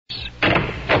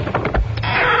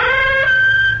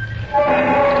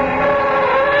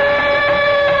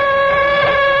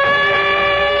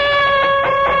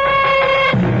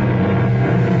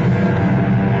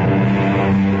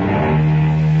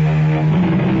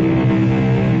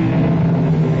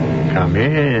Come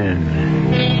in.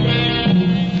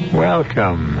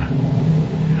 Welcome.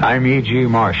 I'm E.G.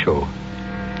 Marshall.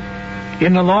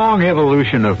 In the long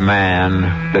evolution of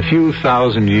man, the few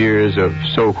thousand years of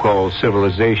so-called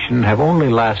civilization have only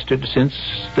lasted since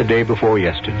the day before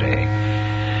yesterday.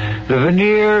 The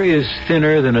veneer is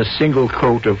thinner than a single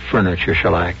coat of furniture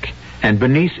shellac, and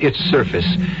beneath its surface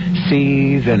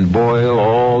seethe and boil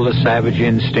all the savage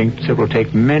instincts that will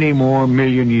take many more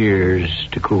million years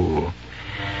to cool.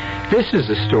 This is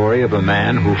the story of a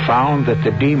man who found that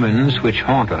the demons which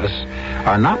haunt us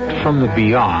are not from the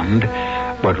beyond,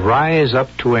 but rise up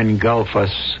to engulf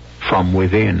us from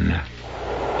within.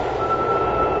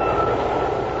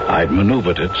 I'd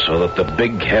maneuvered it so that the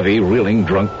big, heavy, reeling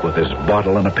drunk with his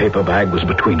bottle and a paper bag was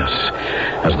between us.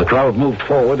 As the crowd moved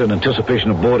forward in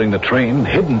anticipation of boarding the train,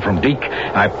 hidden from Deke,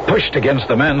 I pushed against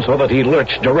the man so that he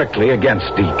lurched directly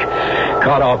against Deke.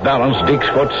 Caught off balance, Deke's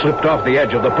foot slipped off the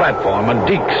edge of the platform, and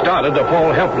Deke started to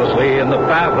fall helplessly in the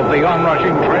path of the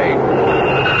onrushing train.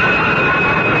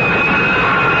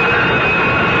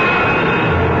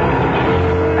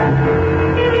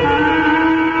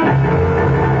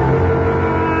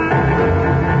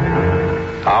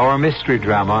 Our mystery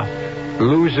drama,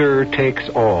 Loser Takes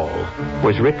All,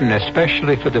 was written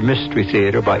especially for the Mystery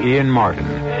Theater by Ian Martin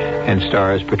and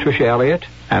stars Patricia Elliott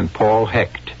and Paul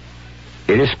Hecht.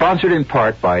 It is sponsored in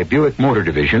part by Buick Motor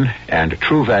Division and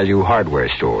True Value Hardware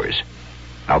Stores.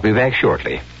 I'll be back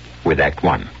shortly with Act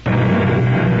One.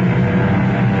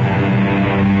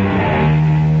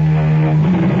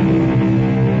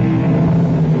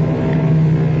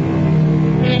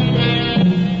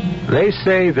 They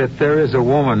say that there is a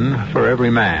woman for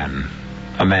every man,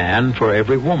 a man for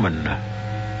every woman.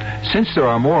 Since there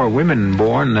are more women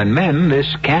born than men,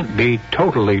 this can't be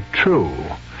totally true.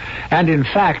 And in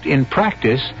fact, in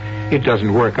practice, it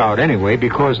doesn't work out anyway,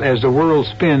 because as the world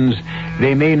spins,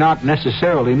 they may not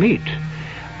necessarily meet.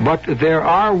 But there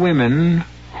are women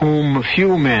whom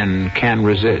few men can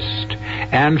resist,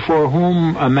 and for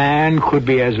whom a man could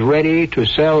be as ready to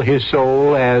sell his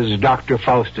soul as Dr.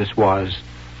 Faustus was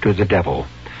to the devil.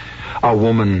 A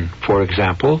woman, for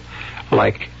example,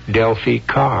 like Delphi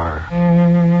Carr.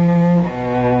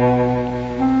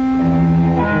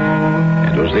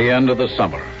 It was the end of the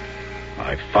summer.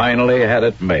 I finally had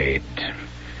it made.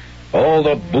 All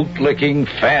the bootlicking,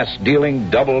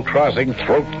 fast-dealing, double-crossing,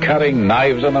 throat-cutting,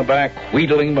 knives in the back,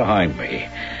 wheedling behind me.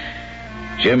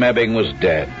 Jim Ebbing was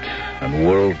dead, and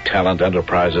World Talent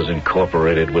Enterprises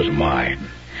Incorporated was mine.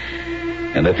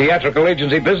 In the theatrical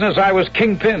agency business, I was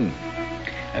kingpin.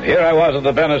 And here I was at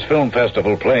the Venice Film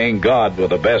Festival playing God with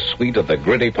the best suite at the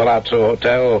gritty Palazzo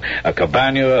Hotel, a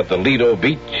cabana at the Lido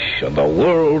Beach, and the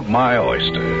world my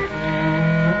oyster.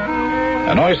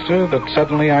 An oyster that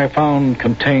suddenly I found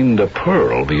contained a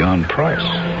pearl beyond price.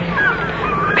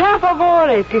 Per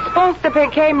favore, ti sposta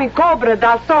perché mi copre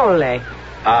da sole.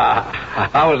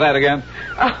 How was that again?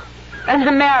 An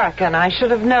American, I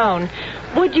should have known.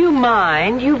 Would you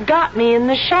mind? You've got me in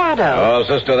the shadow. Oh,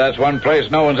 sister, that's one place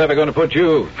no one's ever going to put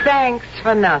you. Thanks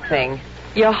for nothing.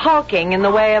 You're hulking in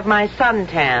the way of my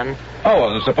suntan. Oh,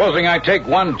 and supposing I take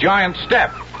one giant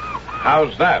step.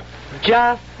 How's that?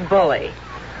 Just bully.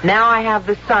 Now I have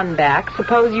the sun back.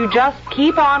 Suppose you just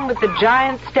keep on with the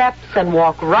giant steps and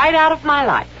walk right out of my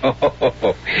life.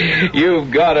 Oh, you've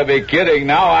got to be kidding.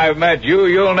 Now I've met you,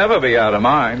 you'll never be out of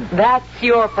mine. That's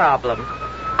your problem.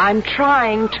 I'm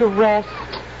trying to rest.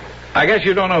 I guess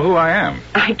you don't know who I am.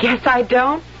 I guess I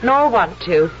don't, nor want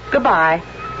to. Goodbye.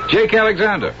 Jake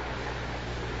Alexander.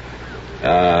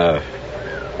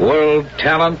 World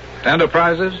Talent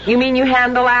Enterprises? You mean you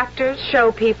handle actors,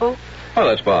 show people? Well,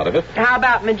 that's part of it. How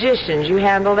about magicians? You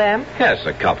handle them? Yes,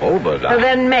 a couple, but... So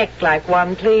then make like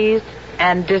one, please,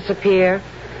 and disappear.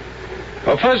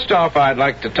 Well, first off, I'd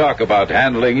like to talk about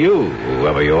handling you,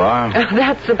 whoever you are.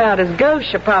 That's about as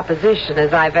gauche a proposition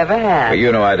as I've ever had. Well,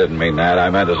 you know I didn't mean that. I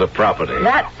meant as a property.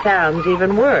 That sounds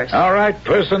even worse. All right,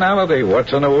 personality.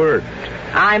 What's in a word?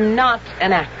 I'm not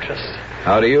an actress.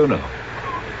 How do you know?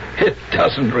 It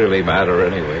doesn't really matter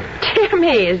anyway. Dear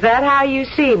me, is that how you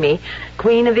see me?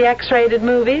 Queen of the X-rated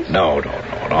movies? No.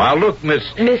 I'll look,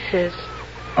 Mrs.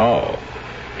 Oh.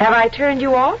 Have I turned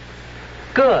you off?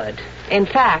 Good. In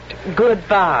fact,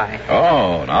 goodbye.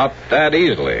 Oh, not that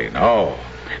easily, no.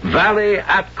 Vale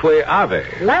atque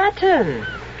ave. Latin.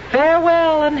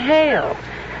 Farewell and hail.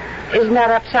 Isn't that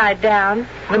upside down?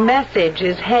 The message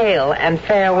is hail and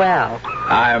farewell.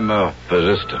 I'm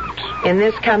persistent. In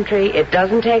this country, it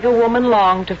doesn't take a woman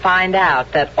long to find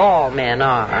out that all men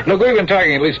are. Look, we've been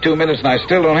talking at least 2 minutes, and I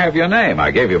still don't have your name.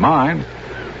 I gave you mine.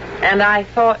 And I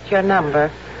thought your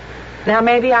number. Now,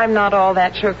 maybe I'm not all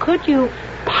that sure. Could you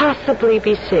possibly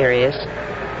be serious?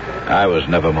 I was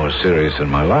never more serious in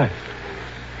my life.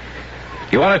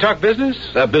 You want to talk business?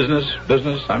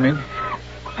 Business, I mean.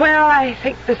 Well, I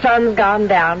think the sun's gone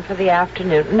down for the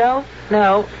afternoon. No.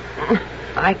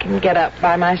 I can get up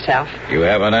by myself. You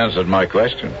haven't answered my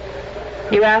question.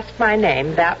 You asked my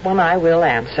name. That one I will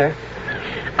answer.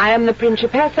 I am the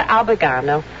Principessa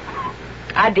Albigano.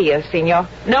 Addio, signor.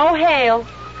 No hail.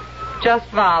 Just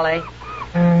volley.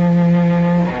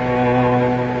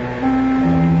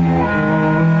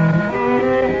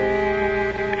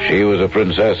 She was a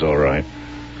princess, all right.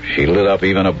 She lit up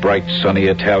even a bright, sunny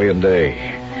Italian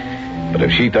day. But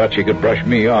if she thought she could brush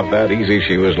me off that easy,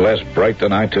 she was less bright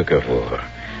than I took her for.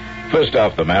 First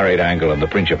off, the married angle and the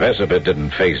Principessa bit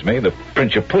didn't faze me. The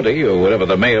Principuti, or whatever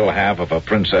the male half of a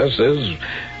princess is,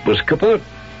 was kaput.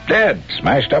 Dead.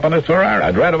 Smashed up in a Ferrari.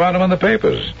 I'd read about him in the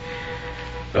papers.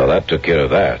 So that took care of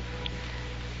that.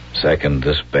 Second,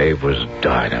 this babe was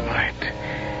dynamite.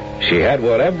 She had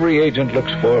what every agent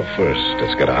looks for first.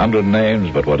 It's got 100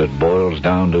 names, but what it boils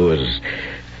down to is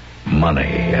money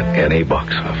at any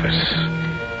box office.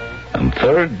 And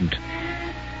third,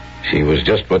 she was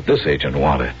just what this agent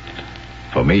wanted.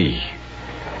 For me.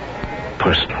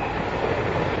 Personal.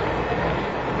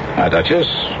 Hi, Duchess.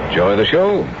 Enjoy the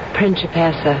show.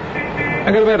 Principessa.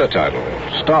 I got a better title.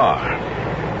 Star.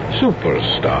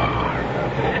 Superstar.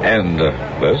 And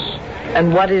this?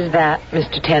 And what is that,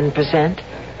 Mr. 10%?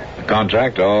 The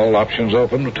contract, all options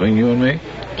open between you and me?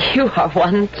 You are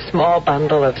one small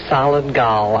bundle of solid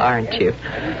gall, aren't you?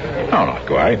 No, not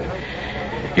quite.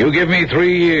 You give me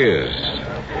 3 years.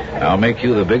 I'll make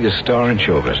you the biggest star in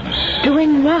show business.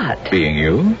 Doing what? Being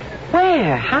you.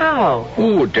 Where? How?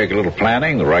 Ooh, it'd take a little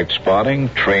planning, the right spotting,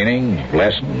 training,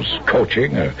 lessons,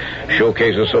 coaching,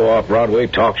 showcases so off-Broadway,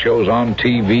 talk shows on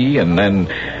TV, and then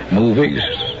movies.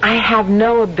 I have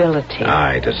no ability.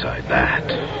 I decide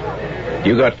that.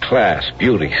 You got class,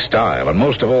 beauty, style, and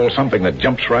most of all, something that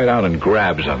jumps right out and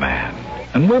grabs a man.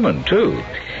 And women, too.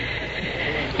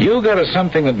 You got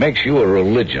something that makes you a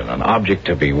religion, an object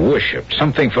to be worshipped,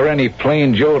 something for any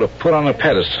plain Joe to put on a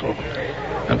pedestal.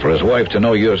 And for his wife to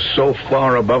know you're so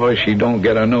far above her she don't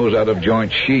get her nose out of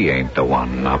joint, she ain't the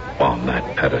one up on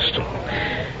that pedestal.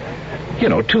 You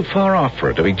know, too far off for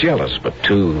her to be jealous, but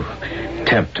too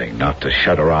tempting not to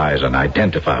shut her eyes and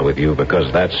identify with you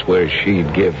because that's where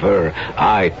she'd give her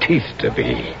eye teeth to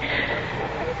be.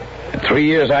 In 3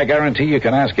 years, I guarantee you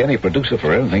can ask any producer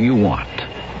for anything you want.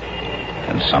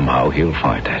 And somehow he'll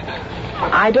find it.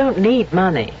 I don't need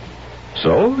money.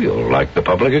 So you'll like the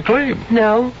public acclaim?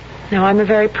 No, I'm a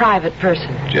very private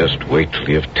person. Just wait till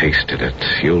you've tasted it.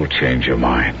 You'll change your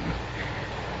mind.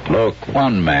 Look,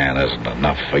 one man isn't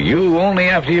enough for you, only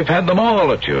after you've had them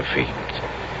all at your feet.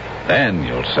 Then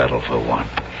you'll settle for one.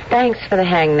 Thanks for the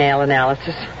hangnail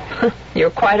analysis. You're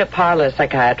quite a parlor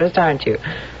psychiatrist, aren't you?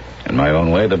 In my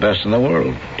own way, the best in the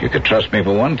world. You could trust me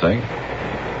for one thing.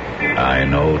 I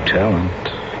know talent.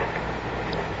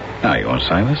 Now, you want to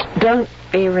sign this? Don't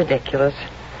be ridiculous.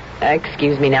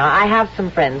 Excuse me now. I have some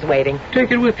friends waiting.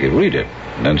 Take it with you. Read it.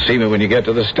 And then see me when you get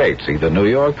to the States, either New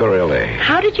York or L.A.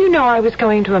 How did you know I was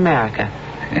going to America?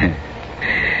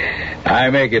 I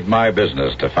make it my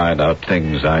business to find out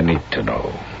things I need to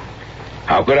know.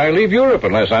 How could I leave Europe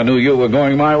unless I knew you were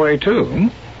going my way,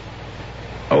 too?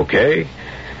 Okay.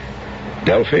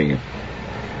 Delphi.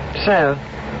 So,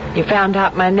 you found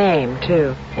out my name,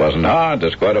 too. Wasn't hard.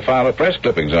 There's quite a file of press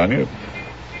clippings on you.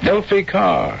 Delphi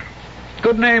Carr.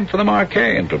 Good name for the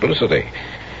marquee and publicity.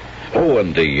 Oh,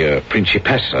 and the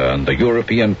Principessa and the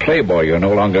European playboy you're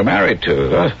no longer married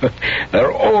to.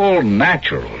 They're all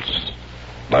naturals.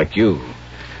 Like you.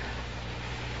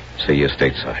 See you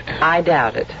stateside. I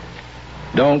doubt it.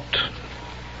 Don't.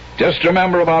 Just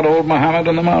remember about old Muhammad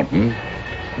and the mountain.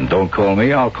 And don't call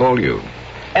me, I'll call you.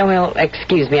 Well,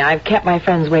 excuse me. I've kept my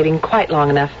friends waiting quite long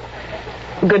enough.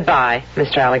 Goodbye,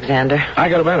 Mr. Alexander. I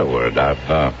got a better word.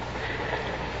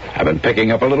 I've been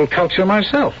picking up a little culture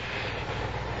myself.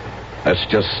 Let's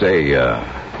just say,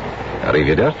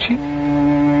 arrivederci.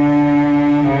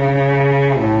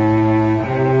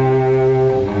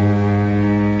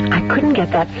 I couldn't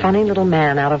get that funny little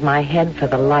man out of my head for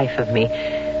the life of me,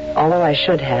 although I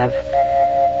should have,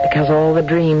 because all the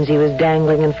dreams he was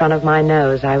dangling in front of my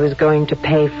nose I was going to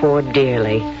pay for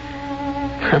dearly.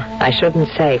 I shouldn't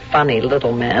say funny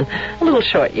little man. A little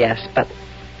short, yes, but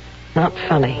not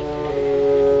funny.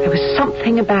 There was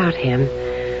something about him,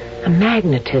 a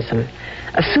magnetism,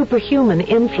 a superhuman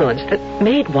influence that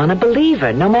made one a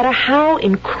believer, no matter how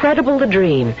incredible the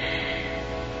dream.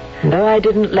 And though I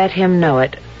didn't let him know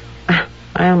it,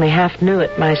 I only half knew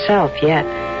it myself yet.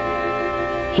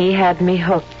 He had me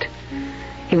hooked.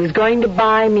 He was going to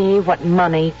buy me what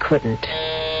money couldn't.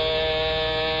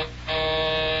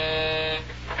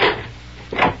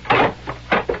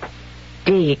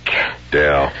 Deke.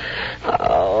 Dale.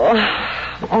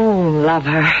 Oh,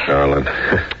 lover. Darling.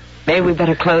 Maybe we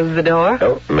better close the door?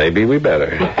 Oh, maybe we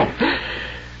better.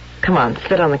 Come on,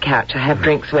 sit on the couch. I have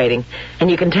drinks waiting.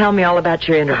 And you can tell me all about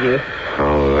your interview.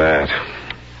 Oh, that.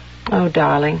 Oh,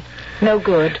 darling. No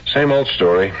good. Same old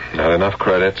story. Not enough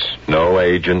credits. No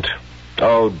agent.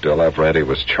 Oh, De Lavrenti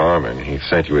was charming. He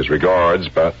sent you his regards,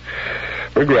 but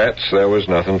regrets there was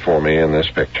nothing for me in this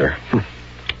picture.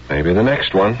 Maybe the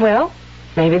next one. Well,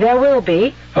 maybe there will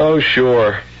be. Oh,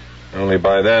 sure. Only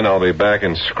by then I'll be back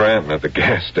in Scranton at the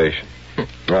gas station.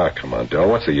 Come on, Del.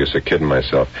 What's the use of kidding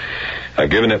myself? I've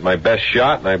given it my best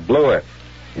shot, and I blew it.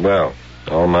 Well,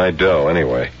 all my dough,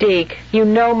 anyway. Deke, you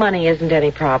know money isn't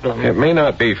any problem. It may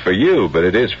not be for you, but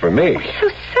it is for me. You're so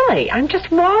silly. I'm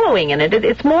just wallowing in it.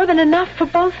 It's more than enough for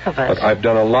both of us. But I've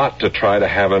done a lot to try to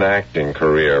have an acting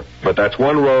career, but that's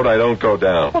one road I don't go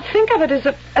down. Well, think of it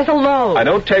as a loan. I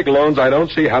don't take loans I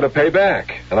don't see how to pay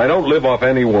back, and I don't live off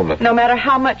any woman. No matter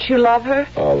how much you love her?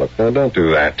 Oh, look, now, don't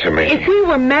do that to me. If we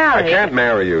were married... I can't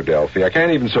marry you, Delphi. I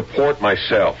can't even support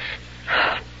myself.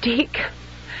 Deke,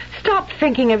 stop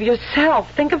thinking of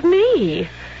yourself. Think of me.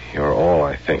 You're all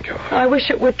I think of. I wish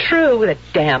it were true, that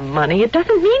damn money. It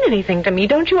doesn't mean anything to me.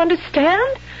 Don't you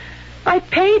understand? I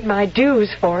paid my dues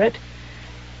for it.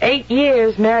 8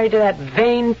 years married to that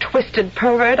vain, twisted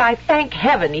pervert. I thank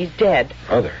heaven he's dead.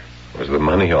 Brother, was the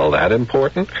money all that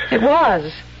important? It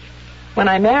was. When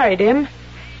I married him,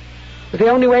 it was the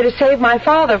only way to save my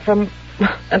father from,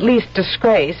 at least,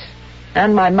 disgrace.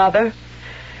 And my mother.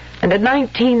 And at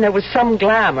 19, there was some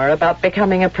glamour about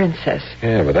becoming a princess.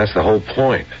 Yeah, but that's the whole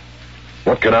point.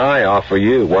 What can I offer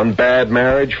you? One bad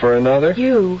marriage for another?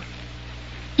 You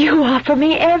offer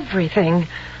me everything.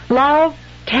 Love,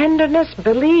 tenderness,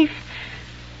 belief.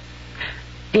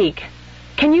 Deke,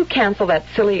 can you cancel that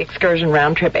silly excursion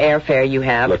round-trip airfare you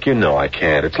have? Look, you know I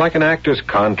can't. It's like an actor's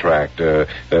contract,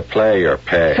 play or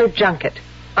pay. So junk it.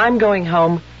 I'm going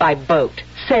home by boat.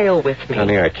 Sail with me.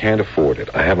 Honey, I can't afford it.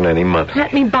 I haven't any money.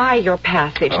 Let me buy your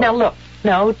passage. Oh. Now, look.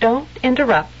 No, don't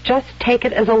interrupt. Just take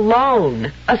it as a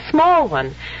loan. A small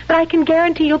one. That I can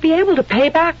guarantee you'll be able to pay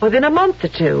back within a month or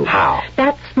two. How?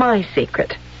 That's my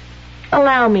secret.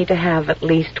 Allow me to have at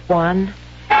least one.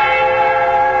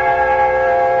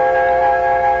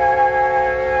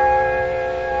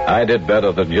 I did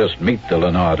better than just meet the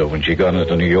Leonardo when she got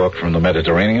into New York from the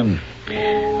Mediterranean.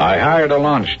 I hired a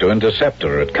launch to intercept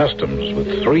her at customs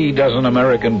with 36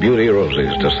 American beauty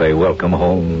roses to say welcome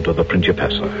home to the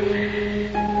Principessa.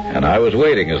 And I was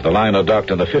waiting as the liner docked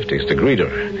in the 50s to greet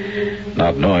her,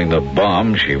 not knowing the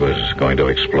bomb she was going to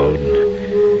explode.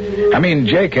 I mean,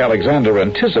 Jake Alexander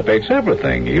anticipates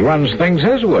everything. He runs things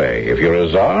his way. If you're a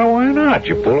czar, why not?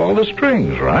 You pull all the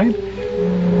strings, right?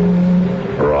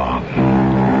 Wrong.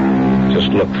 Just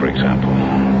look, for example.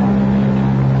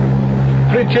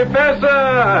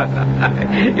 Principessa!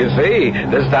 You see,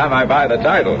 this time I buy the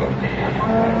title.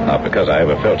 Not because I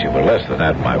ever felt you were less than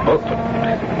that in my book,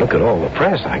 but look at all the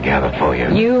press I gathered for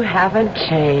you. You haven't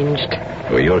changed.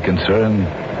 Where you're concerned,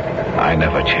 I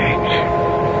never change.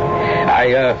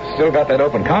 I still got that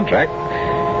open contract.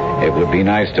 It would be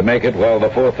nice to make it while the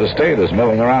Fourth Estate is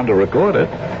milling around to record it.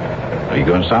 Are you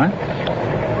going to sign?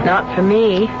 Not for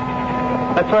me,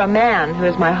 but for a man who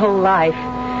is my whole life.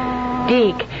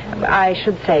 Deke, I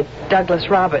should say Douglas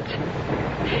Roberts.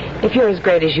 If you're as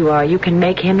great as you are, you can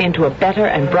make him into a better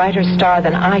and brighter star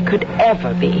than I could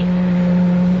ever be.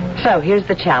 So, here's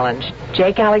the challenge.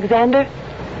 Jake Alexander,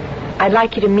 I'd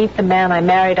like you to meet the man I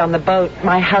married on the boat,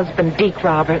 my husband, Deke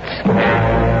Roberts.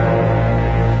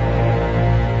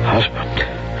 Husband?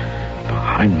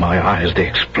 Behind my eyes, the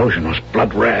explosion was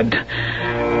blood red.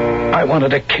 I wanted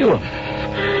to kill him.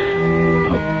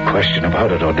 No question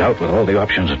about it or doubt, with all the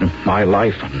options in my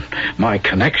life and my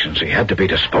connections, he had to be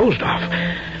disposed of.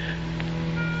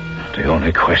 The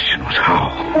only question was how.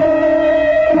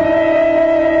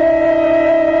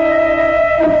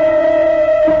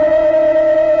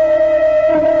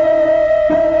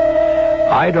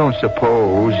 I don't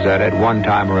suppose that at one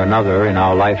time or another in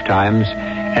our lifetimes,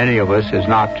 any of us has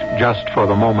not, just for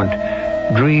the moment,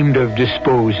 dreamed of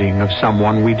disposing of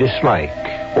someone we dislike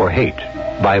or hate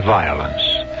by violence.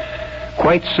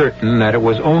 Quite certain that it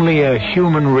was only a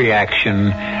human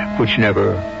reaction which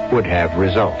never would have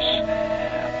results.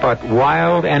 But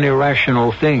wild and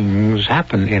irrational things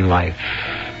happen in life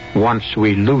once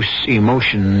we loose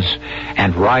emotions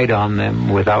and ride on them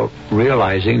without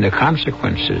realizing the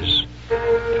consequences.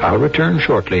 I'll return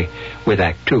shortly with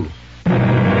Act 2.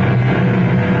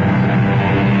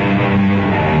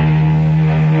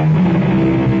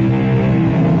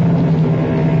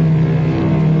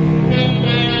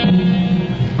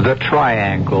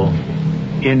 triangle.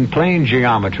 In plane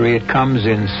geometry, it comes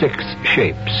in 6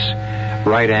 shapes.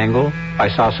 Right angle,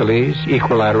 isosceles,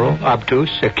 equilateral,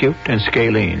 obtuse, acute, and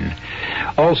scalene.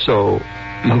 Also,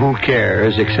 who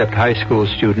cares except high school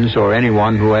students or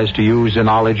anyone who has to use the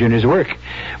knowledge in his work?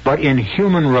 But in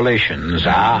human relations,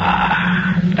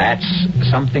 that's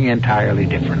something entirely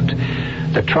different.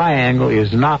 The triangle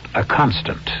is not a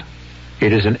constant.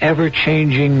 It is an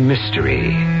ever-changing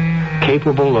mystery,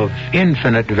 capable of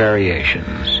infinite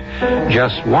variations,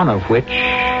 just one of which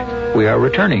we are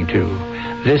returning to.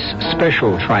 This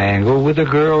special triangle with a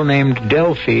girl named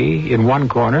Delphi in one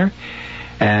corner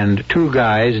and 2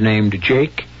 guys named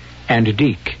Jake and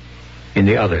Deke in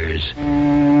the others.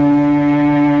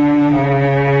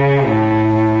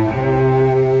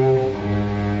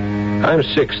 I'm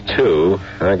 6'2".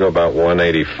 I go about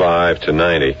 185 to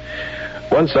 90.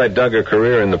 Once I dug a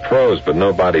career in the pros, but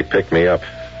nobody picked me up.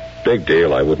 Big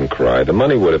deal, I wouldn't cry. The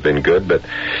money would have been good, but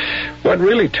what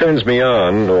really turns me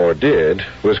on, or did,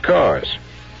 was cars.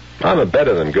 I'm a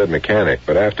better than good mechanic,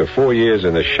 but after 4 years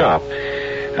in the shop,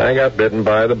 I got bitten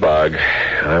by the bug.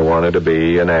 I wanted to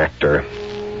be an actor.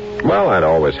 Well, I'd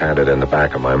always had it in the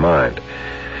back of my mind.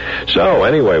 So,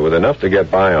 anyway, with enough to get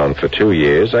by on for 2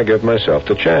 years, I gave myself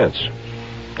the chance.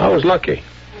 I was lucky.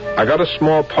 I got a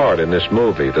small part in this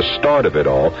movie, the start of it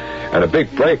all, and a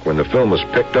big break when the film was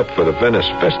picked up for the Venice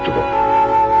Festival.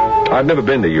 I'd never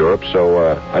been to Europe,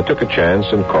 so I took a chance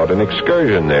and caught an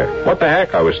excursion there. What the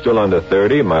heck? I was still under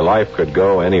 30. My life could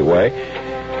go any way.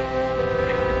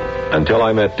 Until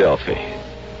I met Delphi.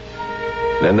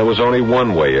 Then there was only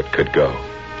one way it could go.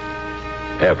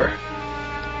 Ever.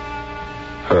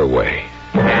 Her way.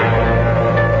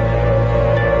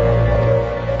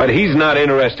 But he's not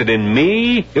interested in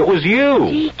me. It was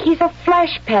you. Jake, he's a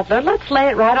flesh peddler. Let's lay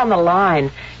it right on the line.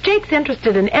 Jake's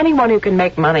interested in anyone who can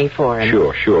make money for him.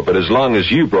 Sure. But as long as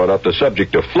you brought up the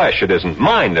subject of flesh, it isn't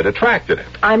mine that attracted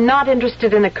him. I'm not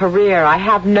interested in a career. I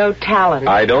have no talent.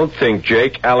 I don't think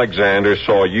Jake Alexander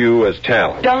saw you as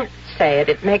talent. Don't say it.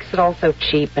 It makes it all so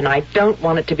cheap, and I don't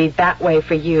want it to be that way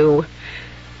for you.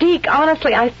 Deke,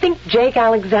 honestly, I think Jake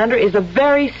Alexander is a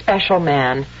very special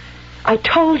man. I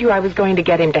told you I was going to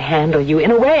get him to handle you.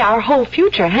 In a way, our whole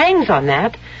future hangs on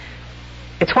that.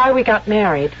 It's why we got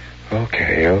married.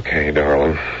 Okay,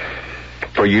 darling.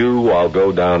 For you, I'll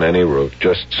go down any route,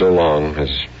 just so long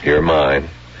as you're mine.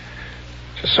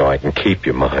 Just so I can keep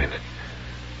you mine.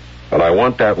 But I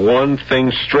want that one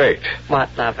thing straight. What,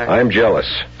 lover? I'm jealous.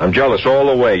 I'm jealous all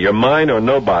the way. You're mine or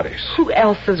nobody's. Who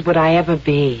else's would I ever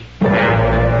be?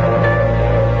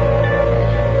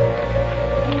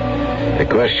 The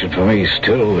question for me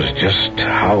still was just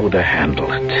how to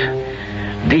handle it.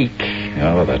 Deke,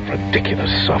 that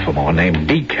ridiculous sophomore named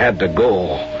Deke had to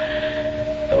go.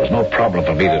 There was no problem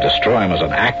for me to destroy him as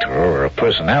an actor or a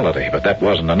personality, but that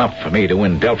wasn't enough for me to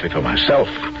win Delphi for myself.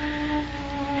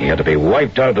 He had to be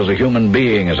wiped out as a human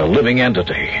being, as a living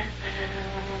entity.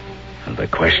 And the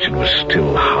question was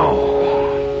still how.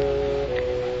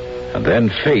 And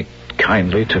then fate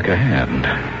kindly took a hand.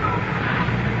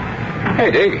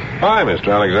 Hey, Deke. Hi,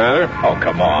 Mr. Alexander. Oh,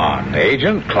 come on.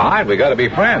 Agent, Clyde, we gotta be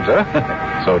friends,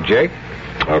 huh? So, Jake?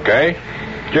 Okay.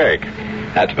 Jake.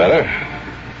 That's better.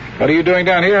 What are you doing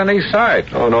down here on the east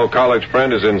side? Oh, no college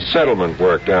friend is in settlement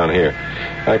work down here.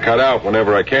 I cut out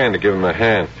whenever I can to give him a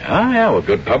hand. Ah, yeah, well,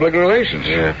 good public relations.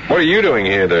 Yeah. What are you doing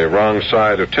here, the wrong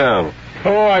side of town?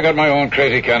 Oh, I got my own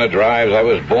crazy kind of drives. I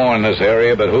was born in this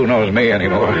area, but who knows me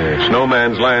anymore? Yeah, it's no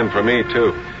man's land for me,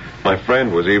 too. My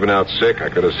friend was even out sick. I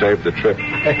could have saved the trip.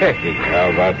 Hey,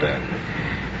 how about that?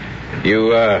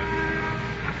 You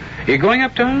going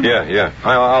uptown? Yeah.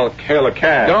 I'll hail a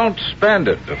cab. Don't spend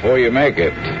it before you make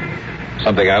it.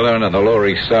 Something I learned on the Lower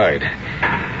East Side.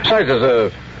 Besides,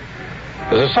 there's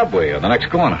a subway on the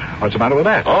next corner. What's the matter with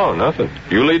that? Oh, nothing.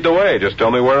 You lead the way. Just tell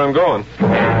me where I'm going.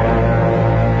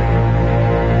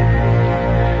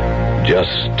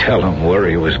 Just tell him where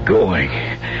he was going.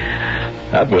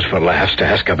 That was for laughs to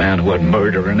ask a man who had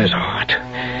murder in his heart.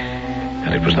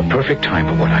 And it was the perfect time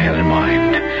for what I had in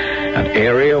mind. An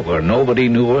area where nobody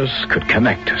knew us could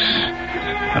connect us.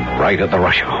 And right at the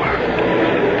rush hour.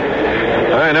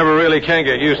 I never really can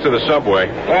get used to the subway.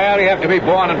 Well, you have to be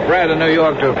born and bred in New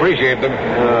York to appreciate them.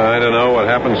 I don't know what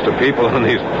happens to people on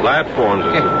these platforms.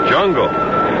 It's a jungle.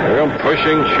 They're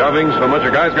pushing, shoving, so much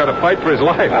a guy's got to fight for his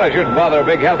life. Well, it shouldn't bother a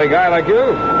big, healthy guy like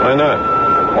you. Why not?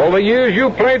 All the years you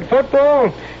played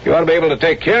football, you ought to be able to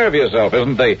take care of yourself.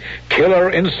 Isn't the killer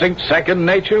instinct second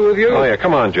nature with you? Oh, yeah,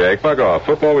 come on, Jake. Bug off.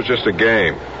 Football was just a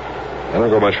game. I don't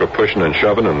go much for pushing and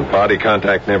shoving and body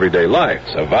contact in everyday life.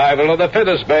 Survival of the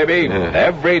fittest, baby. Yeah.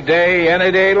 Every day,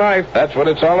 any day life. That's what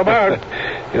it's all about.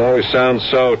 You always sound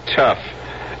so tough.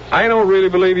 I don't really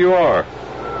believe you are.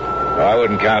 Well, I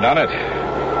wouldn't count on it.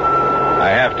 I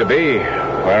have to be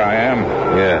where I am.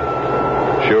 Yeah.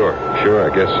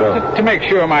 Sure, I guess so. To make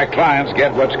sure my clients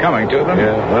get what's coming to them.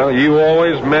 Yeah, well, you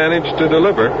always manage to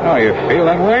deliver. Oh, you feel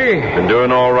that way? Been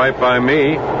doing all right by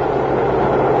me.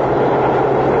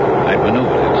 I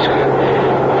maneuvered it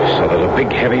so that a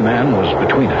big, heavy man was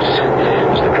between us.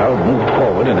 As the crowd moved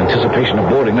forward in anticipation of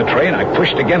boarding the train, I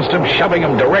pushed against him, shoving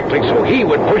him directly so he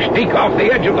would push Deke off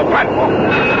the edge of the platform.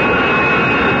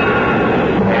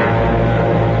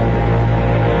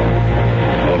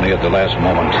 Only at the last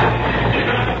moment,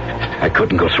 I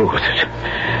couldn't go through with it.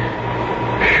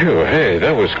 Phew, hey,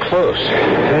 that was close.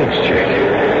 Thanks, Jake.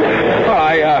 Well,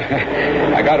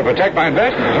 I got to protect my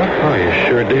investment, huh? Oh, you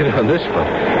sure did on this one.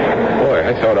 Boy,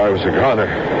 I thought I was a goner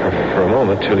for a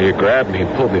moment till you grabbed me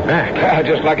and pulled me back.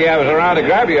 Just lucky I was around to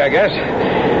grab you, I guess.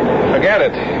 Forget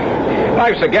it.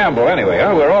 Life's a gamble anyway,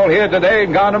 huh? We're all here today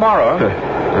and gone tomorrow, huh?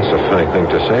 That's a funny thing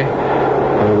to say.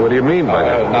 What do you mean by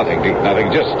that? Nothing, Deke,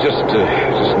 nothing.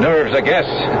 Just nerves, I guess.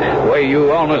 The way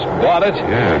you almost bought it.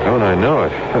 Yeah, don't I know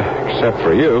it? Except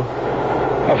for you.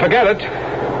 Well, forget it.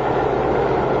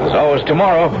 There's always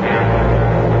tomorrow.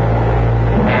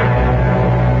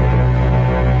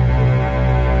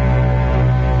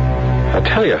 I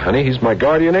tell you, honey, he's my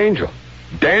guardian angel.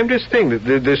 Damnedest thing,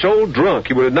 this old drunk,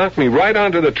 he would have knocked me right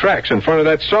onto the tracks in front of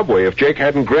that subway if Jake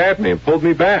hadn't grabbed me and pulled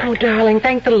me back. Oh, darling,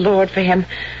 thank the Lord for him.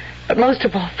 But most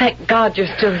of all, thank God you're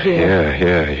still here.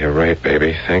 Yeah, you're right,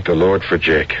 baby. Thank the Lord for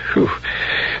Jake. Whew.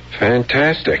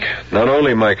 Fantastic. Not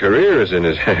only my career is in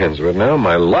his hands, but now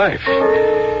my life.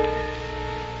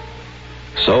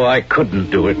 So I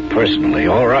couldn't do it personally,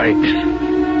 all right.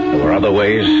 There were other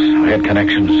ways. I had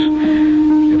connections.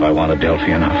 If I wanted Delphi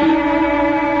enough.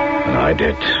 And I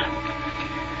did.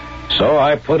 So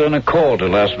I put in a call to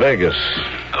Las Vegas.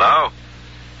 Hello?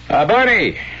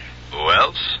 Bernie. Who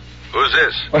else? Who's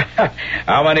this?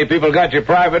 How many people got your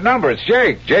private number? It's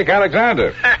Jake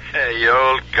Alexander. Hey, you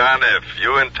old gunniff.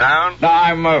 You in town? No,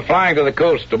 I'm flying to the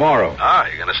coast tomorrow. Oh,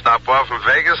 you gonna stop off in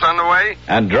Vegas on the way?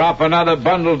 And drop another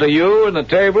bundle to you and the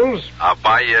tables? I'll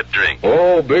buy you a drink.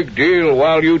 Oh, big deal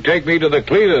while you take me to the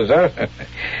Cletus, huh?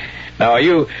 Now,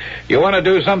 you want to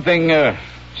do something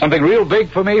real big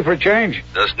for me for a change?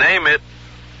 Just name it.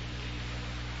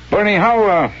 Bernie,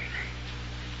 how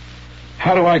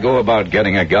do I go about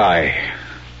getting a guy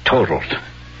totaled?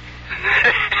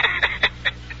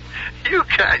 You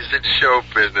guys in show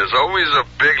business, always a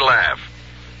big laugh.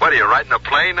 What, are you writing a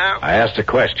play now? I asked a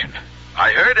question.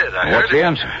 I heard it. What's the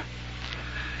answer?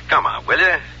 Come on, will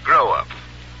you? Grow up.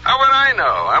 How would I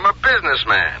know? I'm a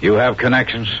businessman. You have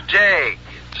connections? Jake,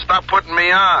 stop putting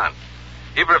me on.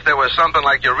 Even if there was something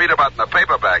like you read about in the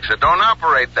paperbacks, it don't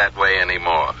operate that way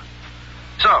anymore.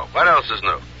 So, what else is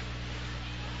new?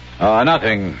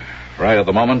 Nothing right at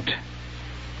the moment.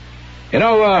 You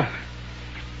know,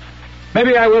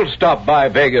 maybe I will stop by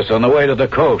Vegas on the way to the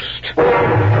coast.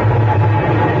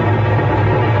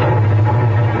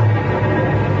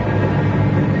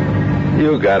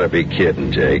 You gotta be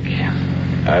kidding, Jake.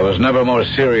 I was never more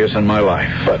serious in my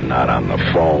life. But not on the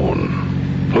phone.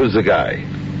 Who's the guy?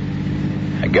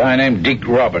 A guy named Deke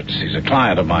Roberts. He's a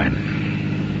client of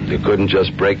mine. You couldn't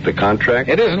just break the contract?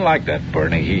 It isn't like that,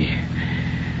 Bernie.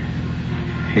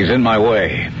 He's in my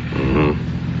way. Mm-hmm.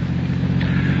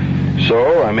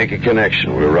 So I make a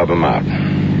connection. We'll rub him out.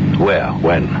 Where?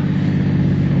 When?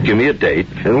 Give me a date.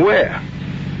 And where?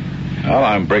 Well,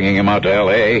 I'm bringing him out to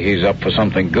L.A. He's up for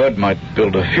something good. Might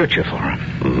build a future for him.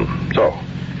 Mm-hmm. So,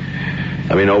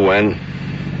 let me know when.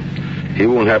 He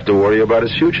won't have to worry about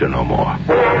his future no more.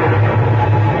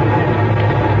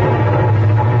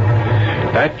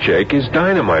 That Jake is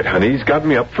dynamite, honey. He's got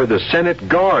me up for the Senate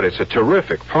Guard. It's a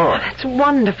terrific part. That's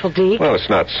wonderful, Deke. Well, it's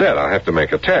not set. I'll have to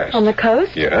make a test. On the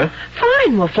coast? Yeah.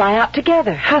 Fine, we'll fly out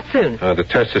together. How soon? The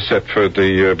test is set for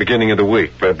the beginning of the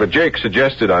week. But Jake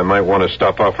suggested I might want to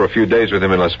stop off for a few days with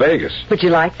him in Las Vegas. Would you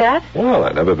like that? Well,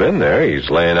 I've never been there. He's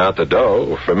laying out the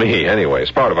dough. For me, anyway.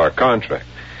 It's part of our contract.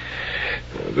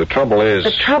 The trouble is...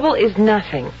 The trouble is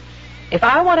nothing. If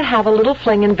I want to have a little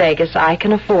fling in Vegas, I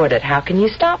can afford it. How can you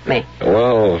stop me?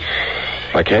 Well,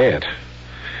 I can't.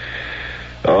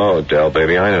 Oh, Del,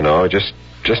 baby, I don't know. It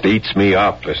just eats me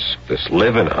up, this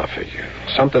living off of you.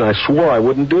 Something I swore I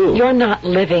wouldn't do. You're not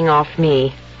living off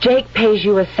me. Jake pays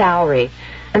you a salary.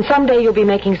 And someday you'll be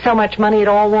making so much money it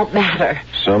all won't matter.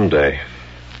 Someday.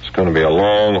 It's going to be a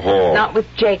long haul. Not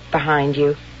with Jake behind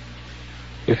you.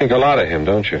 You think a lot of him,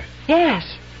 don't you? Yes.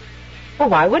 Well,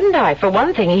 why wouldn't I? For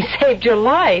one thing, he saved your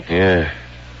life.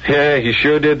 Yeah, he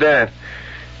sure did that.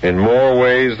 In more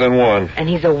ways than one. And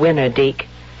he's a winner, Deke.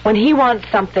 When he wants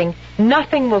something,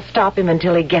 nothing will stop him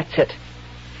until he gets it.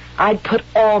 I'd put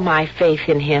all my faith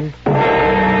in him.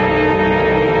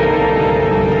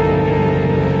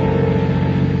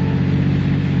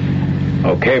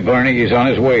 Okay, Bernie, he's on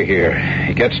his way here.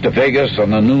 He gets to Vegas on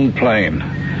the noon plane.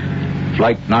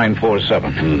 Flight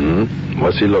 947. Mm-hmm.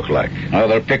 What's he look like? Oh,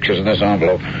 there are pictures in this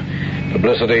envelope.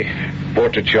 Publicity,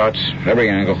 portrait shots, every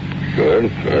angle. Good.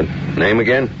 Name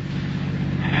again?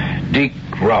 Deke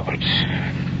Roberts.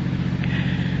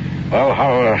 Well,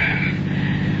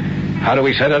 how do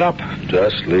we set it up?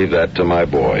 Just leave that to my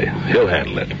boy. He'll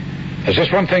handle it. There's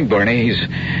just one thing, Bernie.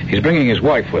 He's bringing his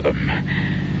wife with him.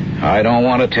 I don't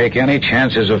want to take any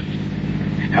chances of...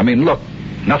 I mean, look,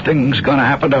 nothing's going to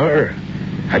happen to her.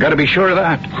 I got to be sure of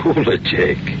that. Cool it,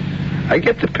 Jake. I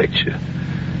get the picture.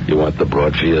 You want the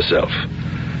broad for yourself.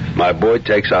 My boy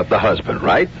takes out the husband,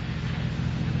 right?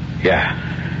 Yeah.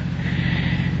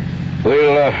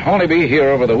 We'll only be here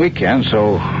over the weekend,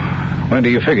 so when do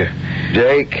you figure?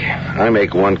 Jake, I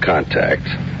make one contact.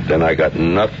 Then I got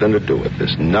nothing to do with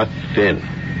this. Nothing.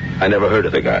 I never heard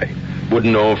of the guy.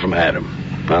 Wouldn't know him from Adam.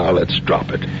 Now, let's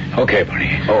drop it. Okay,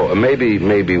 Bernie. Oh,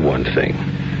 maybe one thing.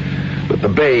 With the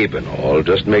babe and all,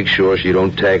 just make sure she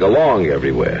don't tag along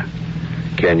everywhere.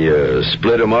 Can you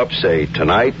split them up, say,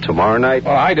 tonight, tomorrow night?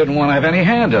 Well, I didn't want to have any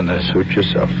hand in this. Suit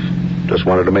yourself. Just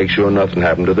wanted to make sure nothing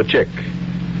happened to the chick.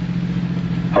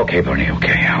 Okay, Bernie,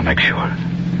 okay. I'll make sure.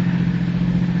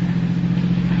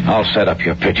 I'll set up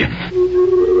your pigeon.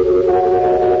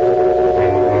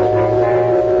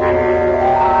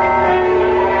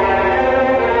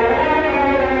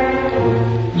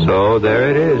 So there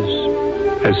it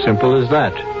is. As simple as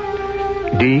that.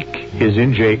 Deke is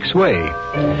in Jake's way.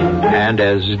 And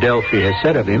as Delphi has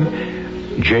said of him,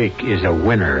 Jake is a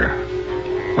winner.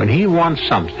 When he wants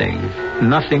something,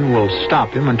 nothing will stop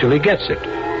him until he gets it,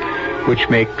 which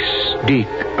makes Deke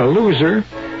a loser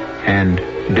and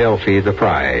Delphi the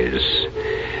prize.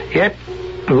 Yet,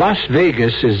 Las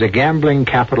Vegas is the gambling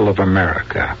capital of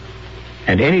America.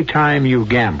 And any time you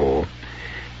gamble,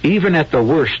 even at the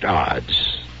worst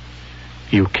odds,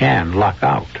 you can luck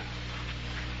out.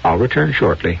 I'll return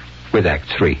shortly with Act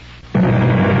 3.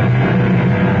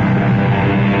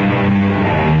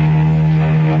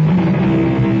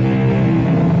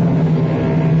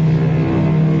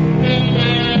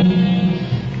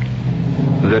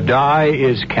 The die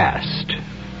is cast.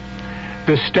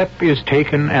 The step is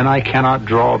taken, and I cannot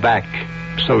draw back,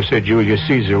 so said Julius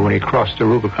Caesar when he crossed the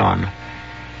Rubicon.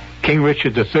 King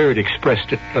Richard III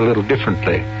expressed it a little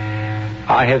differently.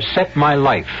 I have set my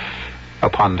life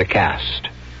upon the cast,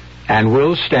 and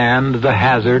will stand the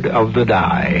hazard of the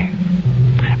die.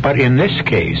 But in this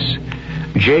case,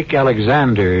 Jake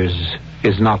Alexander's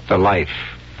is not the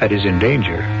life that is in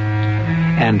danger.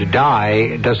 And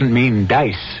die doesn't mean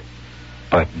dice,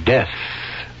 but death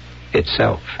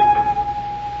itself.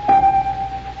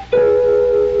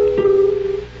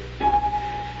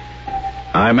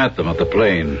 I met them at the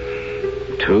plane.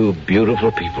 Two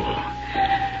beautiful people.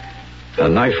 The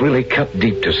knife really cut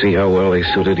deep to see how well they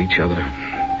suited each other.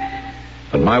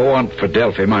 But my want for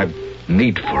Delphi, my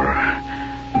need for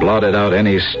her, blotted out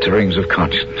any stirrings of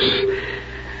conscience.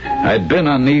 I'd been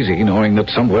uneasy knowing that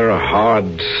somewhere a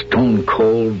hard,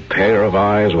 stone-cold pair of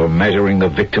eyes were measuring the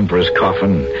victim for his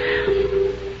coffin.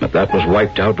 But that was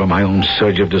wiped out by my own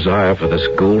surge of desire for this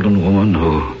golden woman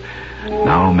who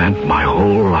now meant my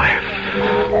whole life.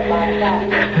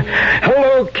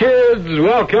 Hello, kids.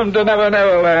 Welcome to Never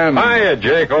Never Land. Hiya,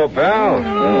 Jake, old pal.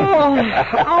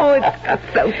 Oh,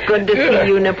 it's so good to see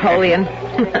you, Napoleon.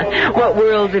 What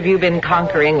worlds have you been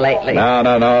conquering lately? No.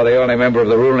 The only member of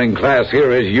the ruling class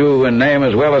here is you in name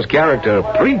as well as character.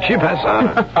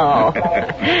 Principessa. Oh,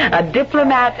 a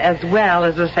diplomat as well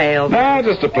as a salesman. No,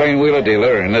 just a plain wheeler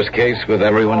dealer, in this case with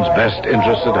everyone's best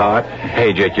interest at heart.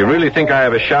 Hey, Jake, you really think I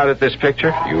have a shot at this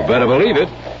picture? You better believe it.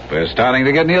 We're starting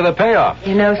to get near the payoff.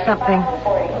 You know something?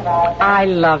 I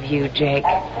love you, Jake.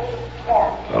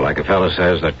 Well, like a fella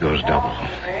says, that goes double.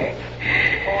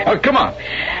 Oh, come on.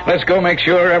 Let's go make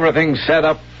sure everything's set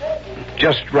up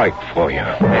just right for you.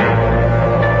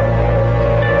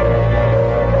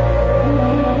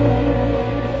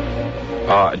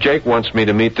 Jake wants me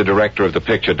to meet the director of the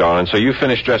picture, darling, so you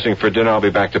finish dressing for dinner. I'll be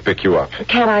back to pick you up.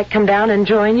 Can I come down and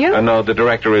join you? No, the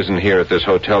director isn't here at this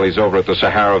hotel. He's over at the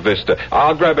Sahara Vista.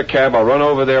 I'll grab a cab. I'll run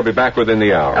over there. I'll be back within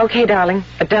the hour. Okay, darling,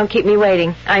 but don't keep me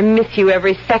waiting. I miss you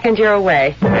every second you're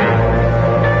away.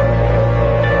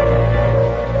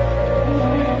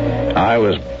 I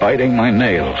was biting my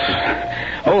nails.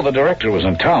 Oh, the director was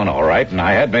in town, all right, and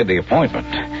I had made the appointment.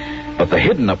 But the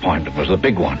hidden appointment was the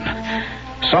big one.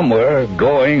 Somewhere,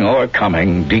 going or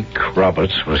coming, Deke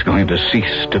Roberts was going to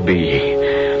cease to be.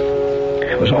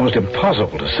 It was almost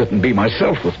impossible to sit and be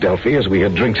myself with Delphi as we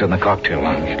had drinks in the cocktail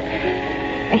lounge.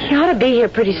 He ought to be here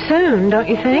pretty soon, don't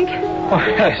you think? Well,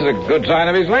 that's a good sign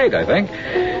of he's late, I think.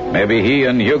 Maybe he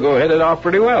and Hugo hit it off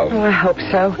pretty well. Oh, I hope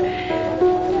so.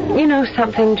 You know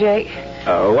something, Jake?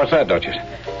 What's that, Duchess?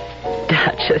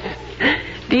 Duchess.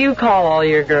 Do you call all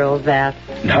your girls that?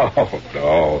 No.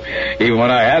 Even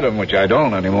when I had them, which I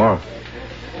don't anymore.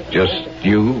 Just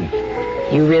you.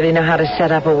 You really know how to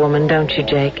set up a woman, don't you,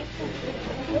 Jake?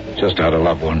 Just how to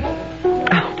love one.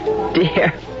 Oh,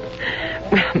 dear.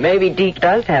 Maybe Deke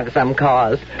does have some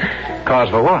cause. Cause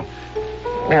for what?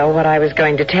 Well, what I was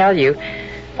going to tell you.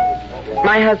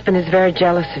 My husband is very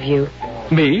jealous of you.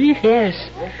 Me? Yes.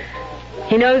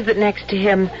 He knows that next to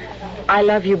him, I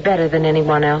love you better than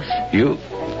anyone else. You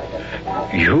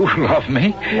love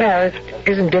me? Well, it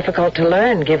isn't difficult to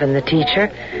learn, given the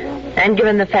teacher, and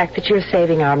given the fact that you're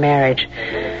saving our marriage.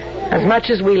 As much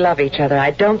as we love each other,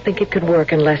 I don't think it could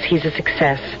work unless he's a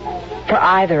success. For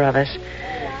either of us.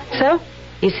 So,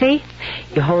 you see,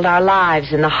 you hold our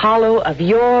lives in the hollow of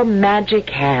your magic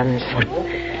hands.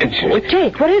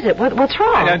 Jake, what is it? What's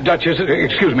wrong? Duchess,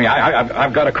 excuse me.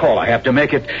 I've got a call. I have to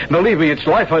make it. Believe me, it's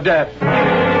life or death.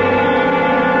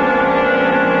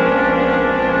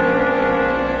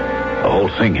 The whole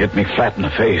thing hit me flat in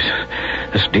the face.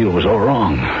 This deal was all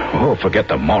wrong. Oh, forget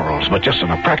the morals, but just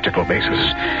on a practical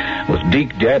basis. With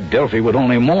Deke dead, Delphi would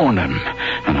only mourn him,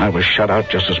 and I was shut out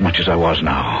just as much as I was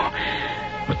now.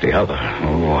 With the other,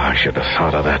 I should have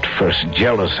thought of that first.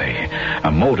 Jealousy.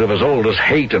 A motive as old as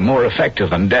hate and more effective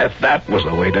than death. That was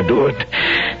the way to do it.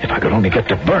 If I could only get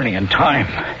to Bernie in time.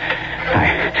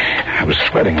 I was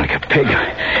sweating like a pig.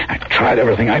 I tried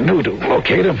everything I knew to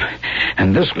locate him,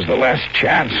 and this was the last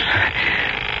chance.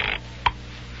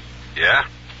 Yeah?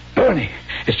 Bernie,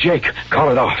 it's Jake.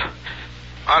 Call it off.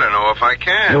 I don't know if I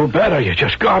can. You better. You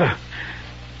just gotta.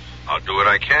 I'll do what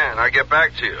I can. I'll get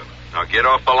back to you. Now get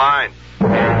off the line.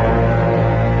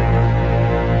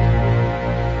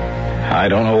 I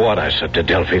don't know what I said to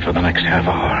Delphi for the next half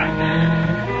hour.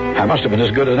 I must have been as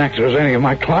good an actor as any of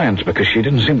my clients because she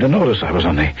didn't seem to notice I was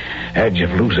on the edge of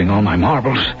losing all my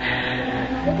marbles.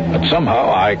 But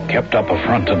somehow I kept up a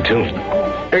front until...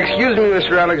 Excuse me,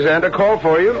 Mr. Alexander. Call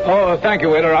for you. Oh, thank you,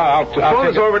 waiter. I'll the phone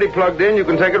is already plugged in. You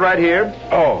can take it right here.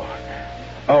 Oh,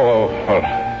 well,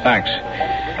 thanks.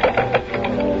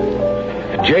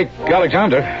 Jake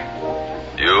Alexander.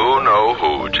 You know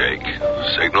who, Jake.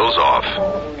 Signal's off.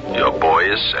 Your boy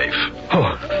is safe.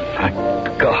 Oh, thank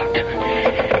God.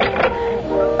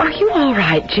 Are you all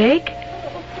right, Jake?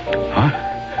 Huh?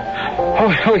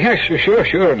 Oh, yes,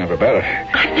 sure, never better.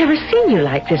 I've never seen you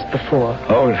like this before.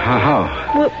 Oh, how?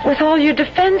 Well, with all your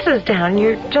defenses down,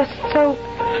 you're just so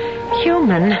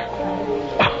human.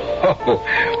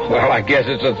 Oh, well, I guess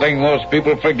it's a thing most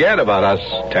people forget about us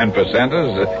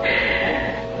 10%ers.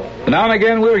 Now and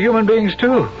again, we're human beings,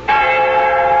 too.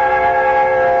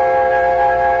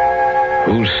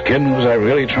 Whose skin was I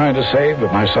really trying to save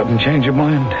with my sudden change of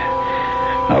mind?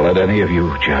 I'll let any of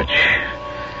you judge.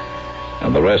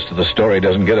 And the rest of the story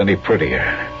doesn't get any prettier.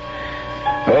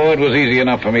 Oh, it was easy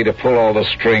enough for me to pull all the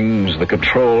strings. The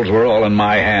controls were all in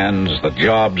my hands. The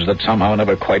jobs that somehow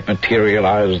never quite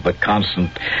materialized. The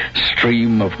constant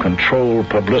stream of controlled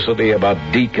publicity about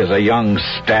Deke as a young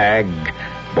stag,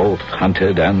 both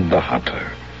hunted and the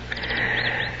hunter.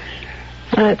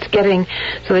 It's getting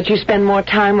so that you spend more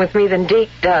time with me than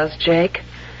Deke does, Jake.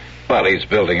 Well, he's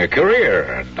building a career,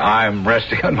 and I'm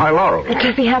resting on my laurels. But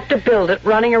does he have to build it,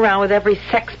 running around with every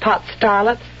sexpot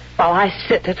starlet, while I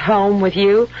sit at home with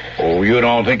you? Oh, you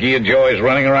don't think he enjoys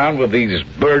running around with these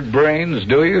bird brains,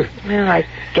 do you? Well, I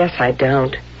guess I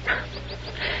don't.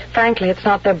 Frankly, it's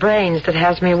not their brains that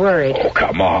has me worried. Oh,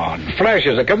 come on. Flesh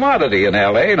is a commodity in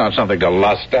L.A., not something to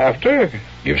lust after.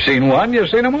 You've seen one, you've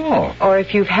seen them all. Or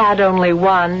if you've had only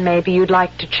one, maybe you'd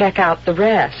like to check out the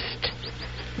rest.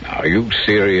 Now, you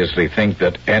seriously think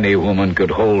that any woman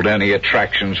could hold any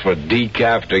attractions for Deke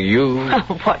after you?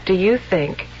 Oh, what do you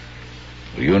think?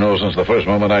 You know, since the first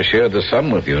moment I shared the sun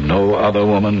with you, no other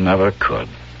woman ever could.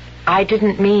 I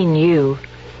didn't mean you.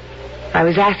 I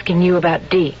was asking you about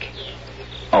Deke.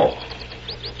 Oh.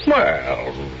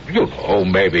 Well, you know,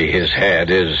 maybe his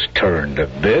head is turned a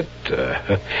bit.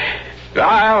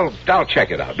 I'll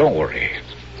check it out. Don't worry.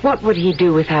 What would he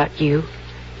do without you?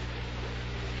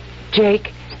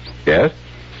 Jake? Yes?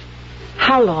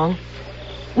 How long?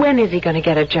 When is he going to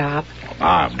get a job?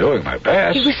 I'm doing my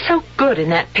best. He was so good in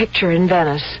that picture in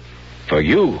Venice. For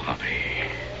you, honey.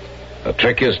 The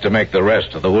trick is to make the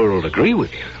rest of the world agree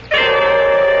with you.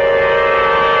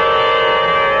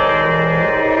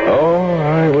 Oh,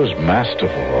 I was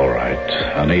masterful, all right.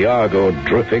 An Iago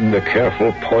dripping the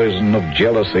careful poison of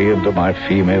jealousy into my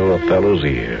female Othello's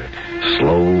ear.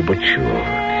 Slow but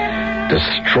sure.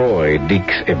 Destroy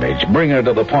Deke's image. Bring her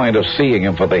to the point of seeing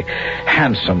him for the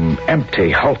handsome,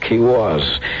 empty hulk he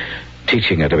was.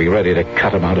 Teaching her to be ready to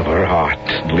cut him out of her heart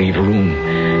and leave room,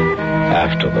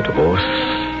 after the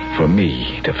divorce, for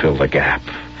me to fill the gap.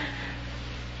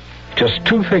 Just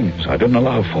two things I didn't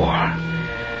allow for.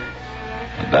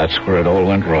 And that's where it all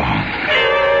went wrong.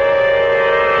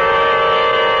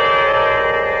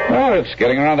 Well, it's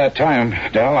getting around that time,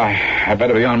 Del. I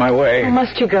better be on my way. Oh,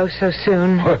 must you go so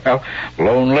soon? Well,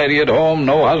 lone lady at home,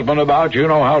 no husband about. You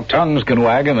know how tongues can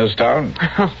wag in this town.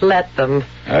 Let them.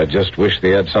 I just wish they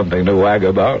had something to wag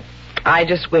about. I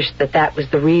just wish that was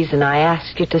the reason I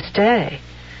asked you to stay.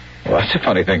 Well, that's a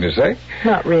funny thing to say.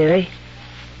 Not really.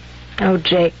 Oh,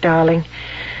 Jake, darling.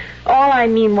 All I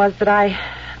mean was that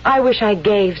I wish I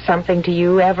gave something to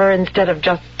you ever instead of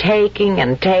just taking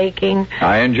and taking.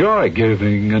 I enjoy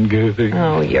giving and giving.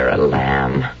 Oh, you're a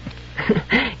lamb.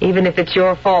 Even if it's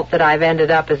your fault that I've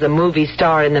ended up as a movie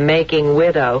star in the making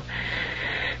widow.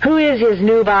 Who is his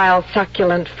nubile,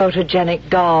 succulent, photogenic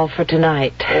doll for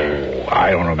tonight? Oh,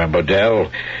 I don't remember, Del.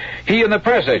 He and the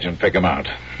press agent pick him out.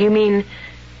 You mean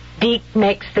Deke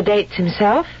makes the dates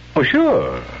himself? Oh,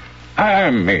 sure.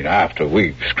 I mean, after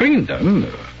we've screened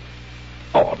them.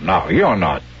 Oh, now, you're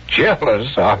not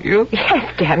jealous, are you?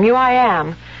 Yes, damn you, I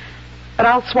am. But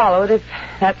I'll swallow it if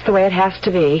that's the way it has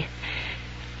to be.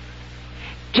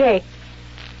 Jake,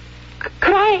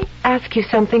 could I ask you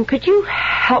something? Could you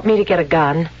help me to get a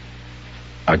gun?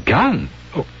 A gun?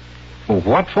 Oh,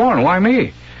 what for and why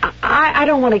me? I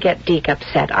don't want to get Deke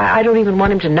upset. I don't even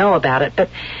want him to know about it, but...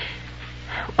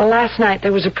 Well, last night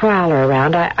there was a prowler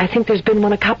around. I think there's been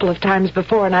one a couple of times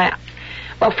before, and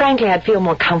well, frankly, I'd feel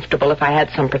more comfortable if I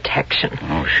had some protection.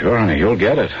 Oh, sure, honey, you'll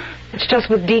get it. It's just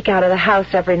with Deke out of the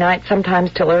house every night,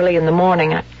 sometimes till early in the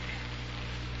morning.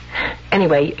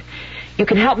 Anyway, you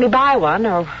can help me buy one,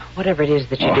 or whatever it is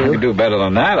that you do. I can do better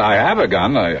than that. I have a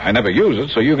gun. I never use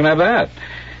it, so you can have that.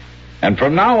 And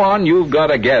from now on, you've got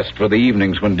a guest for the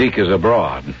evenings when Deke is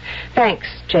abroad. Thanks,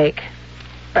 Jake.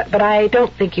 But I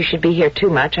don't think you should be here too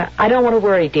much. I don't want to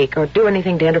worry Deke or do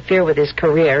anything to interfere with his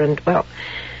career, and, well...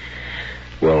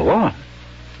 Well, what?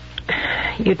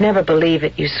 You'd never believe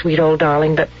it, you sweet old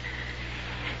darling, but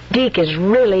Deke is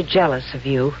really jealous of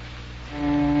you.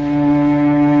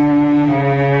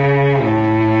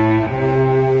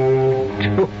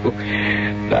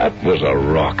 That was a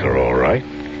rocker, all right.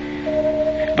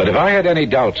 But if I had any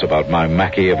doubts about my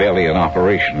Machiavellian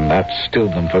operation, that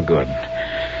stilled them for good.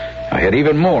 I had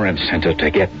even more incentive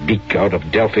to get Deke out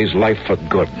of Delphi's life for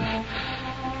good.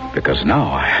 Because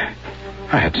now I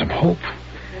had some hope.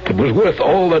 It was worth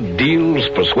all the deals,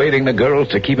 persuading the girls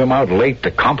to keep him out late,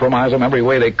 to compromise him every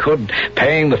way they could,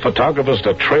 paying the photographers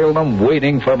to trail them,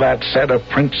 waiting for that set of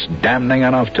prints damning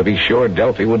enough to be sure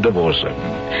Delphi would divorce him.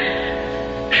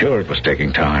 Sure, it was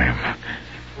taking time,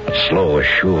 but slow as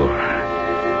sure.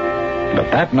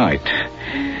 But that night,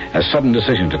 a sudden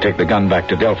decision to take the gun back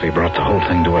to Delphi brought the whole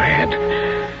thing to a head.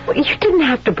 Well, you didn't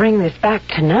have to bring this back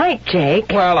tonight,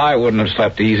 Jake. Well, I wouldn't have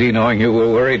slept easy knowing you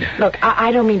were worried. Look,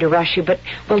 I don't mean to rush you, but,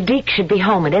 well, Deke should be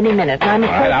home at any minute. All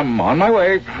right, I'm on my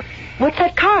way. What's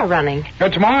that car running?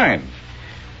 It's mine.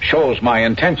 Shows my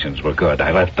intentions were good.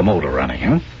 I left the motor running,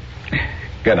 huh?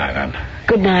 Good night, then.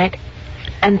 Good night.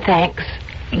 And thanks.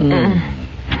 Well,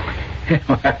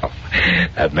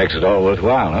 that makes it all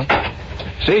worthwhile, huh?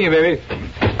 See you, baby.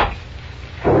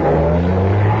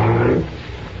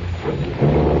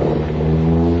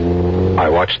 I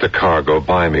watched the car go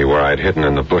by me where I'd hidden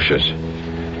in the bushes.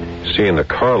 Seeing the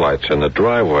car lights in the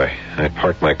driveway, I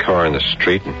parked my car in the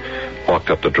street and walked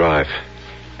up the drive.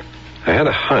 I had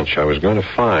a hunch I was going to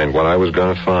find what I was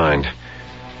going to find.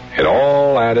 It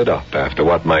all added up after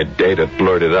what my date had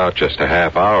blurted out just a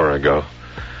half hour ago.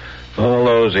 All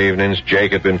those evenings,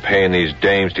 Jake had been paying these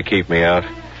dames to keep me out.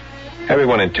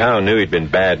 Everyone in town knew he'd been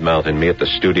bad-mouthing me at the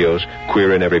studios,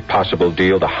 queering every possible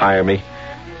deal to hire me.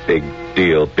 Big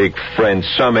deal, big friend,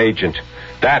 some agent.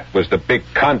 That was the big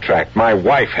contract my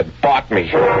wife had bought me.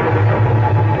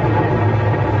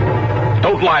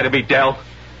 Don't lie to me, Del.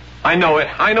 I know it.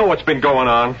 I know what's been going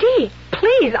on. Deke,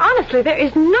 please, honestly, there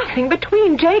is nothing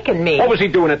between Jake and me. What was he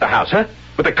doing at the house, huh?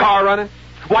 With the car running?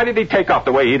 Why did he take off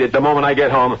the way he did the moment I get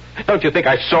home? Don't you think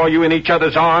I saw you in each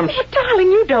other's arms? Oh,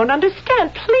 darling, you don't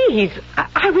understand. Please.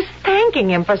 I was thanking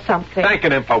him for something.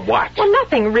 Thanking him for what? Well,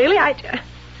 nothing, really.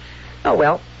 Oh,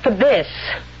 well, for this.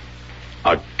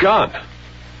 A gun?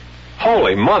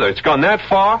 Holy mother, it's gone that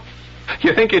far?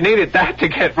 You think you needed that to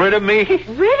get rid of me?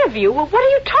 Rid of you? Well, what are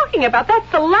you talking about?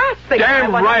 That's the last thing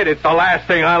Damn right, it's the last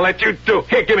thing I'll let you do.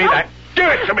 Here, give me that. Give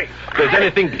it to me. If there's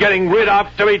anything getting rid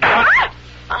of to be done.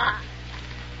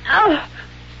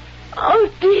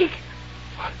 Dick.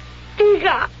 Dick,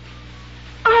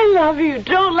 I love you.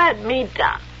 Don't let me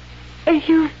die.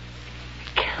 You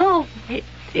killed me,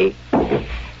 Dick.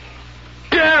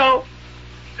 Del!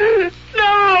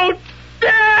 No!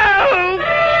 Del!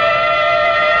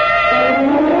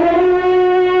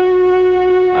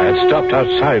 I had stopped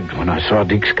outside when I saw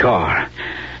Deke's car.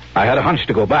 I had a hunch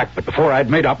to go back, but before I'd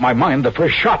made up my mind, the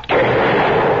first shot came.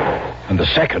 And the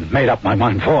second made up my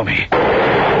mind for me.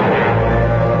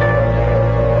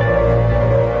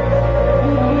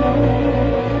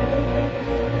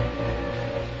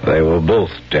 They were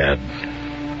both dead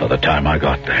by the time I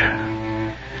got there.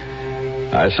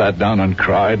 I sat down and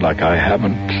cried like I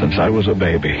haven't since I was a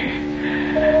baby.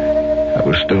 I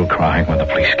was still crying when the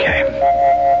police came.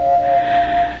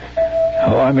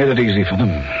 Oh, I made it easy for them.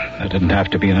 There didn't have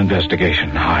to be an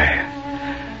investigation.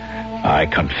 I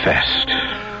confessed.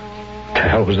 The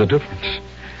hell was the difference?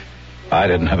 I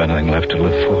didn't have anything left to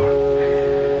live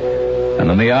for. And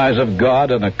in the eyes of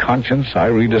God and a conscience, I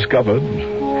rediscovered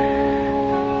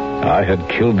I had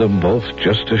killed them both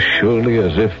just as surely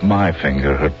as if my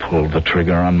finger had pulled the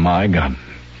trigger on my gun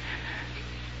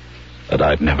that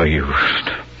I'd never used.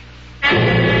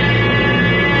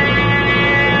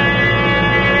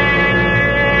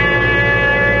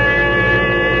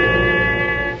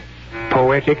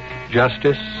 Poetic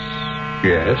justice?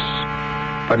 Yes.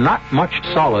 But not much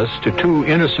solace to two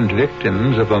innocent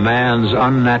victims of a man's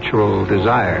unnatural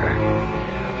desire.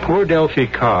 Poor Delphi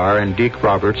Carr and Deke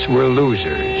Roberts were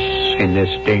losers in this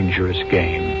dangerous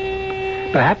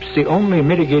game. Perhaps the only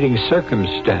mitigating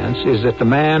circumstance is that the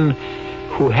man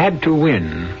who had to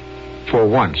win, for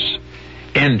once,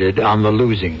 ended on the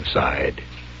losing side,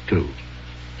 too.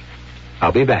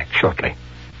 I'll be back shortly.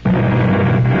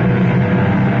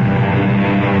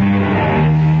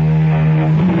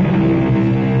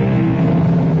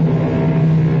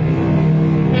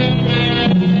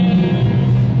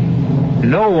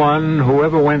 No one who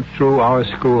ever went through our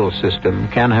school system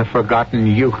can have forgotten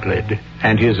Euclid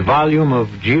and his volume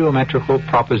of geometrical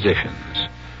propositions,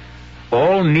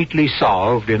 all neatly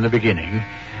solved in the beginning,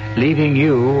 leaving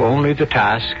you only the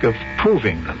task of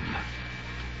proving them.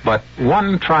 But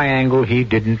one triangle he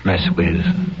didn't mess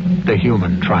with, the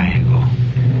human triangle.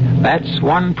 That's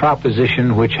one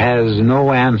proposition which has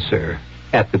no answer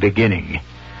at the beginning.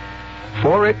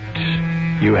 For it,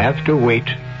 you have to wait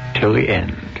till the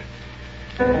end.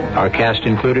 Our cast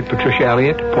included Patricia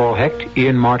Elliott, Paul Hecht,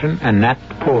 Ian Martin, and Nat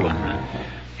Polan.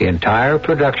 The entire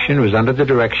production was under the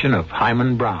direction of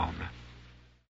Hyman Brown.